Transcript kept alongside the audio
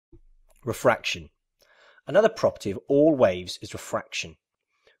Refraction. Another property of all waves is refraction,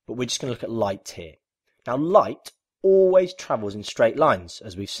 but we're just going to look at light here. Now light always travels in straight lines,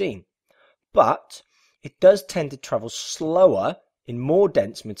 as we've seen, but it does tend to travel slower in more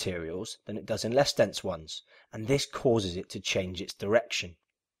dense materials than it does in less dense ones, and this causes it to change its direction.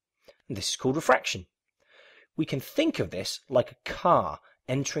 And this is called refraction. We can think of this like a car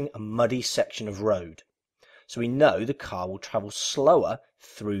entering a muddy section of road. So we know the car will travel slower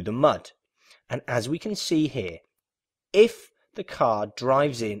through the mud. And as we can see here, if the car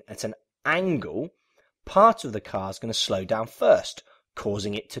drives in at an angle, part of the car is going to slow down first,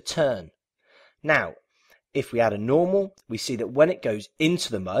 causing it to turn. Now, if we add a normal, we see that when it goes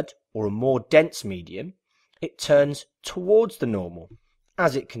into the mud, or a more dense medium, it turns towards the normal.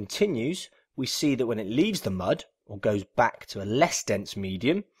 As it continues, we see that when it leaves the mud, or goes back to a less dense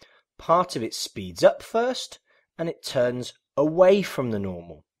medium, part of it speeds up first, and it turns away from the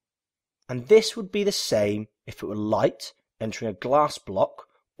normal. And this would be the same if it were light entering a glass block,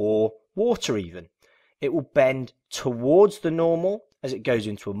 or water even. It will bend towards the normal as it goes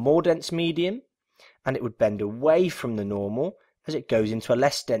into a more dense medium, and it would bend away from the normal as it goes into a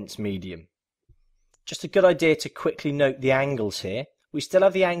less dense medium. Just a good idea to quickly note the angles here. We still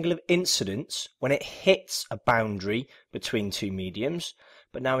have the angle of incidence when it hits a boundary between two mediums,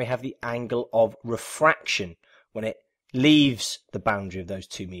 but now we have the angle of refraction when it leaves the boundary of those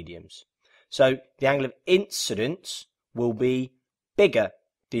two mediums. So the angle of incidence will be bigger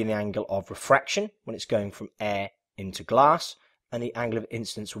than the angle of refraction when it's going from air into glass, and the angle of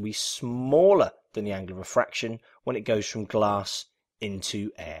incidence will be smaller than the angle of refraction when it goes from glass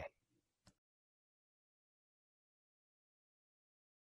into air.